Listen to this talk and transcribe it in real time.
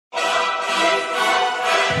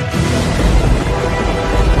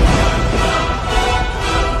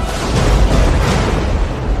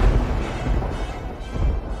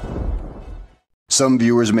Some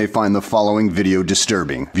viewers may find the following video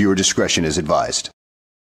disturbing. Viewer discretion is advised.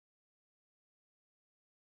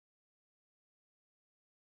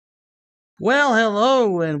 Well,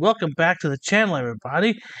 hello and welcome back to the channel,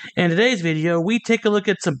 everybody. In today's video, we take a look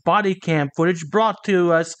at some body cam footage brought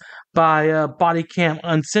to us by Bodycam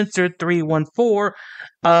Uncensored 314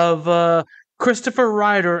 of Christopher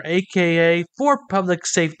Ryder, aka For Public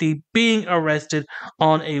Safety, being arrested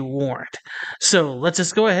on a warrant. So let's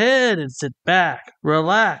just go ahead and sit back,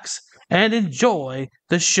 relax, and enjoy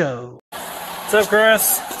the show. What's up,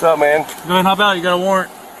 Chris? What's up, man? Go ahead and hop out. You got a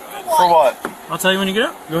warrant. For what? I'll tell you when you get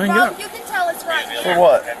up. Go ahead and get up. You can tell it's right here. For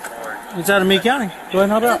what? It's out of Meade County. Go ahead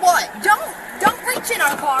and hop For out. what? Don't reach in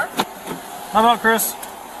our car. How about Chris?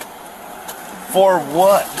 For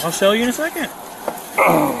what? I'll show you in a second.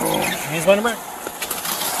 Hands behind your back.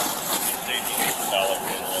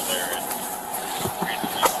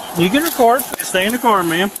 You can record. Stay in the car,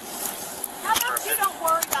 ma'am. How about you don't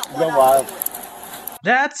worry about Go what wild.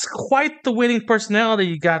 That's quite the winning personality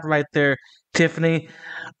you got right there, Tiffany.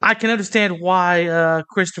 I can understand why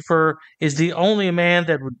Christopher is the only man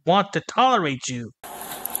that would want to tolerate you.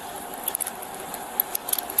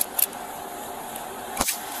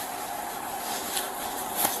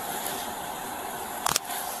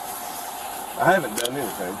 I haven't done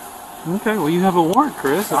anything. Okay, well, you have a warrant,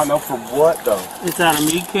 Chris. I know for what, though. It's out of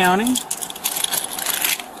Meade County.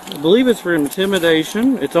 I believe it's for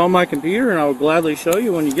intimidation. It's on my computer, and I'll gladly show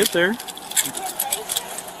you when you get there.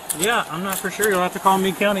 Yeah, I'm not for sure. You'll have to call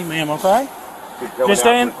Meade County, ma'am, okay? Just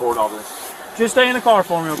stay in. Record all this. Just stay in the car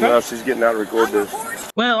for me, okay? No, she's getting out to record this.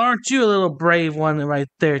 Well, aren't you a little brave one right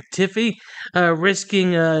there, Tiffy?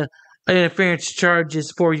 Risking interference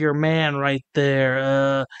charges for your man right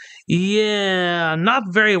there. Yeah, not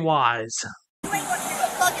very wise. you ain't gonna do a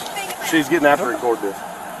fucking thing about it. She's getting out to record this.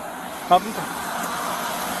 Hop in the car.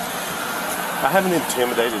 I haven't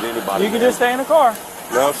intimidated anybody. You can man. just stay in the car.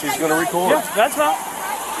 No, she's going to record. Yeah, that's fine.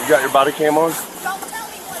 You got your body cam on? Don't tell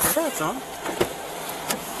me what Yeah, it's on.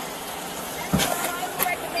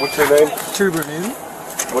 What's her name? Trooper Newton.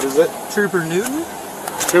 What is it? Trooper Newton?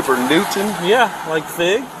 Trooper Newton? Yeah, like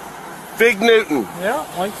Fig. Fig Newton. Yeah,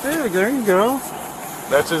 like Fig. There you go.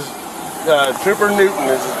 That's his, Trooper Newton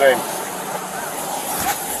is his name.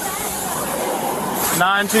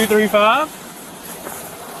 9235.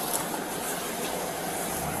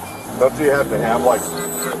 Don't you have to have, like,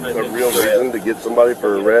 a real reason to get somebody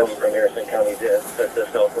for arrest?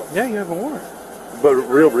 Yeah, you have a warrant. But a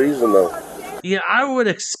real reason, though. Yeah, I would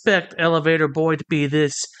expect Elevator Boy to be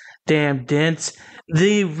this damn dense.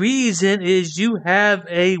 The reason is you have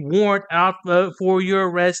a warrant out for your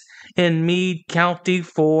arrest in Meade County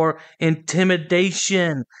for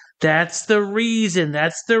intimidation. That's the reason.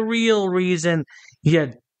 That's the real reason,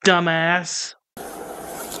 you dumbass.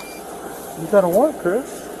 You got a warrant, Chris?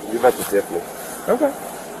 You bet the Tiffany. Okay.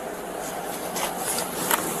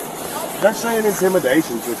 That's saying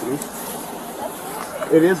intimidation, Tiffany.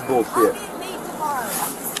 It is bullshit. I'll meet me tomorrow.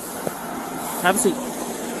 Have a seat.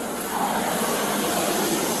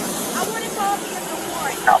 I want to call me in the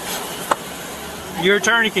warrant. Your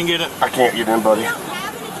attorney can get it. I can't get in, buddy. I don't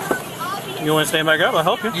have an attorney. I'll be in You want to stand back up? I'll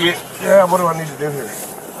help you. Yeah, what do I need to do here?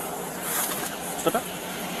 Step back.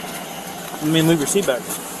 Let me move your seat back.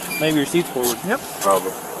 Maybe your seat's forward. Yep.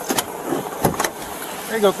 Probably.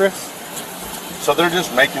 There you go, Chris. So they're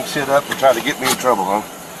just making shit up and trying to get me in trouble, huh?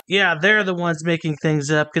 Yeah, they're the ones making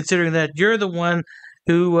things up, considering that you're the one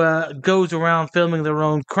who goes around filming their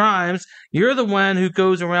own crimes. You're the one who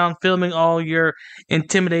goes around filming all your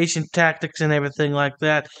intimidation tactics and everything like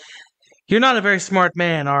that. You're not a very smart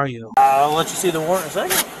man, are you? I'll let you see the warrant in a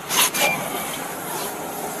second.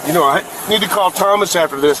 You know, I need to call Thomas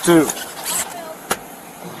after this, too.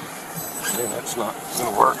 Man, that's not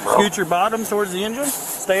going to work, bro. Scoot your bottom towards the engine.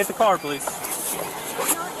 Stay at the car, please.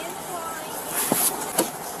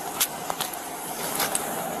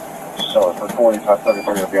 So for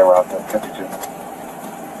 45-30, you'll be around 52.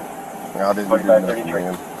 I didn't do nothing,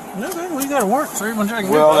 man. No, okay. Well, you got a warrant, so everyone's checking.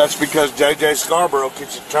 Well, that's because JJ Scarborough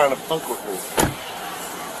keeps trying to fuck with me.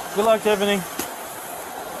 Good luck, Tiffany.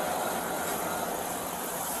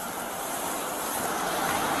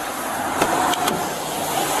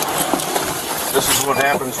 This is what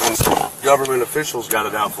happens when government officials got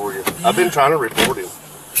it out for you. I've been trying to report him.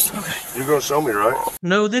 Okay. You're going to show me, right?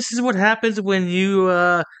 No, this is what happens when you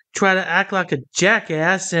try to act like a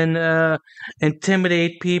jackass and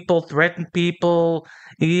intimidate people, threaten people.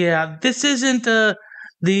 Yeah, this isn't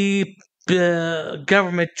the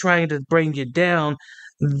government trying to bring you down.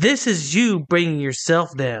 This is you bringing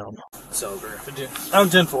yourself down. Sober. I'm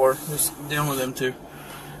 10-4. Just dealing with him too.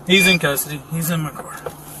 He's in custody. He's in my car.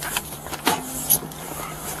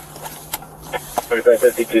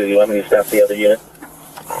 4552, you want me to stop the other unit?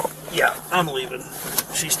 Yeah, I'm leaving.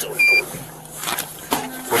 She's still recording.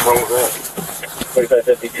 What's wrong with that?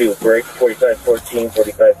 4552, break. 4514, I thought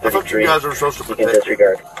you 4533. guys are supposed to You can protect me.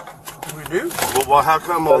 disregard. We do? Well, how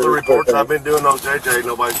come all the reports I've been doing on JJ,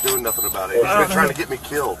 nobody's doing nothing about it? He's been trying to get me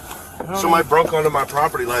killed. Somebody broke onto my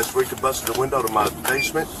property last week and busted the window to my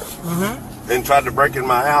basement and tried to break in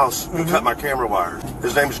my house and cut my camera wire.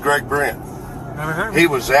 His name is Greg Brent. Never heard of He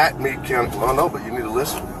was at Meade County. Well, no, but you need to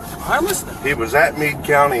listen. I'm listening. He was at Meade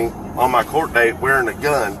County on my court date wearing a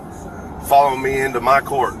gun, following me into my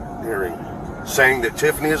court hearing, saying that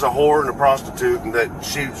Tiffany is a whore and a prostitute and that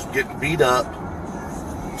she's getting beat up,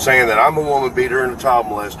 saying that I'm a woman beater and a child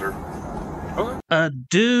molester.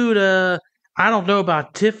 Dude, I don't know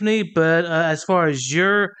about Tiffany, but as far as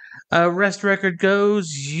your arrest record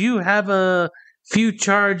goes, you have a few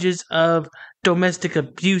charges of domestic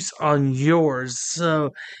abuse on yours.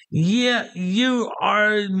 So, yeah, you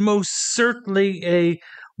are most certainly a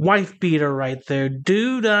wife beater right there,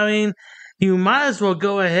 dude. I mean, you might as well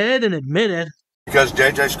go ahead and admit it. Because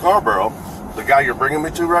JJ Scarborough, the guy you're bringing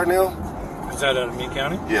me to right now, Is that out of Meade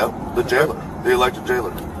County? yeah, the jailer, the elected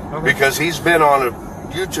jailer. Okay. Because he's been on a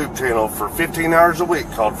YouTube channel for 15 hours a week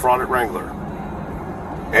called Fraud at Wrangler.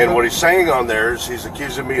 And what he's saying on there is he's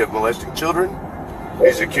accusing me of molesting children.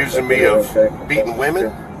 He's accusing me of beating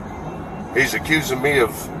women. He's accusing me of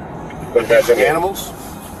abusing animals.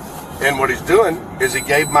 And what he's doing is he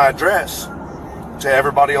gave my address to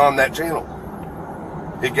everybody on that channel.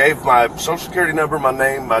 He gave my social security number, my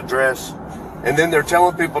name, my address, and then they're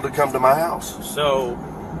telling people to come to my house. So,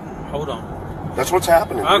 hold on. That's what's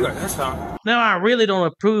happening. dude. Okay, that's fine. Now, I really don't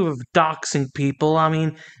approve of doxing people. I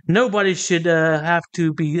mean, nobody should have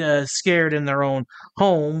to be scared in their own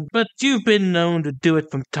home, but you've been known to do it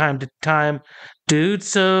from time to time, dude,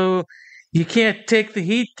 so you can't take the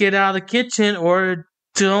heat, get out of the kitchen, or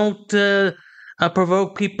don't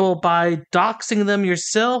provoke people by doxing them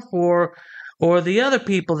yourself or the other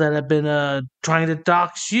people that have been trying to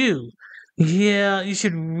dox you. Yeah, you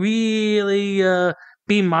should really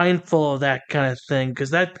be mindful of that kind of thing, because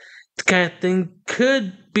that kind of thing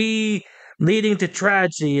could be leading to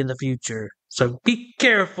tragedy in the future. So be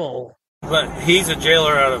careful. But he's a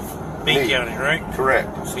jailer out of Meade Me. County, right?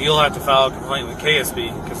 Correct. So you'll have to file a complaint with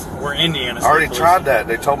KSB because we're Indiana. I already State tried Police. that.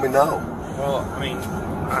 They told me no. Well, I mean,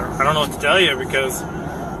 I don't know what to tell you because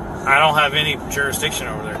I don't have any jurisdiction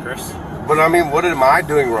over there, Chris. But I mean, what am I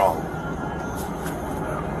doing wrong?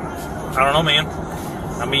 I don't know, man.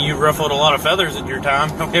 I mean, you ruffled a lot of feathers in your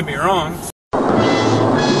time. Don't get me wrong.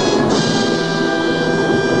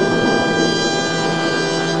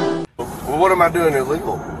 Well, what am I doing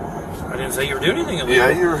illegal? I didn't say you were doing anything illegal.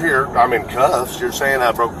 Yeah, you're here. I'm in cuffs. You're saying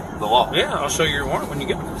I broke the law. Yeah, I'll show you your warrant when you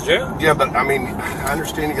get to the jail. Yeah, but I mean, I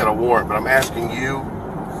understand you got a warrant, but I'm asking you,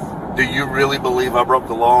 do you really believe I broke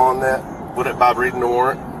the law on that? Would it by reading the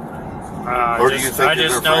warrant? Or do you think I you're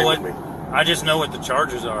just know what framing me? I just know what the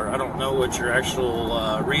charges are. I don't know what your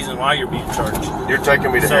actual reason why you're being charged. You're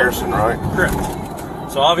taking me to So- Harrison, right? Correct.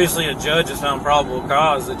 So obviously a judge has found probable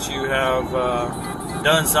cause that you have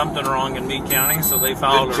done something wrong in Meade County, so they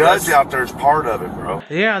filed The a judge arrest. out there is part of it, bro.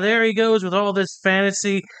 Yeah, there he goes with all this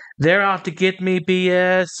fantasy. They're out to get me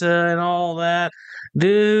BS and all that.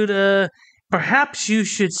 Dude, perhaps you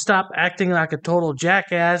should stop acting like a total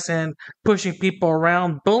jackass and pushing people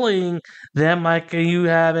around, bullying them like you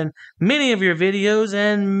have in many of your videos,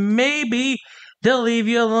 and maybe they'll leave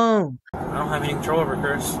you alone. I don't have any control over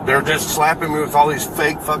Chris. They're just slapping me with all these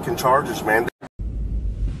fake fucking charges, man.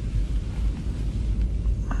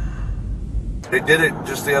 They did it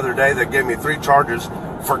just the other day. They gave me 3 charges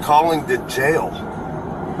for calling the jail.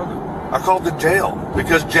 I called the jail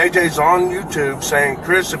because JJ's on YouTube saying,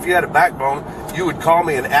 Chris, if you had a backbone, you would call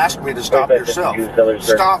me and ask me to stop yourself.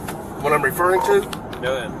 Stop what I'm referring to?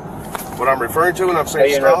 Go ahead. What I'm referring to when I'm Hey,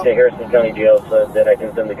 saying you're not stop? to Harrison County Jail so that I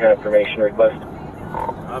can send the confirmation request.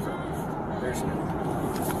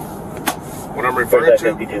 What I'm referring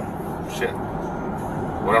to? 4552. Shit.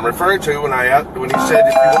 What I'm referring to when he said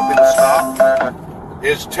if you want me to stop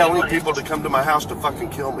is telling people to come to my house to fucking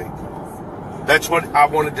kill me. That's what I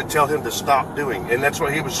wanted to tell him to stop doing, and that's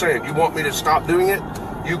what he was saying. You want me to stop doing it?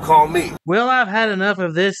 You call me. Well, I've had enough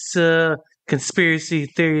of this conspiracy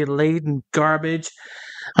theory laden garbage.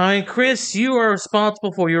 I mean, Chris, you are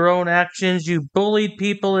responsible for your own actions. You bullied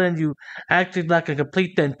people and you acted like a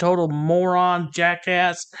complete and total moron,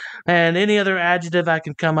 jackass, and any other adjective I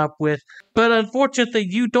can come up with. But unfortunately,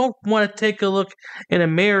 you don't want to take a look in a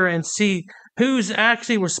mirror and see who's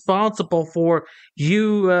actually responsible for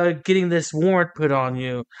you getting this warrant put on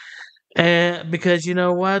you. Because you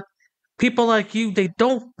know what? people like you, they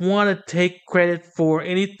don't want to take credit for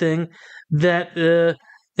anything that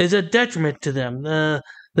is a detriment to them.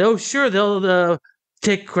 They'll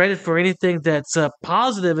take credit for anything that's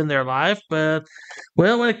positive in their life, but,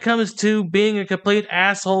 well, when it comes to being a complete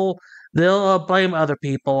asshole, they'll blame other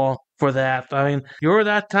people for that. I mean, you're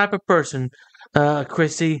that type of person,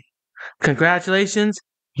 Chrissy. Congratulations,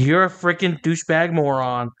 you're a freaking douchebag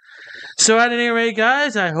moron. So at any rate,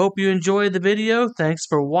 guys, I hope you enjoyed the video. Thanks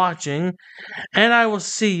for watching, and I will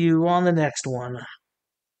see you on the next one.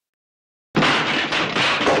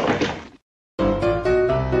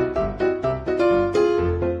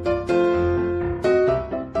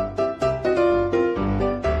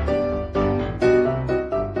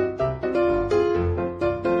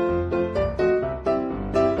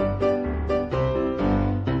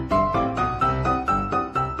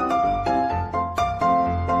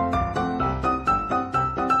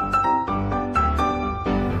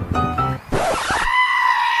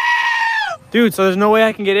 Dude, so there's no way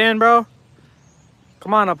I can get in, bro?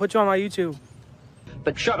 Come on, I'll put you on my YouTube.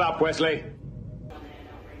 But shut up, Wesley.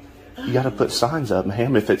 You gotta put signs up,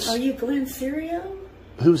 ma'am, if it's... Are you Glenn Serio?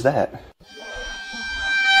 Who's that?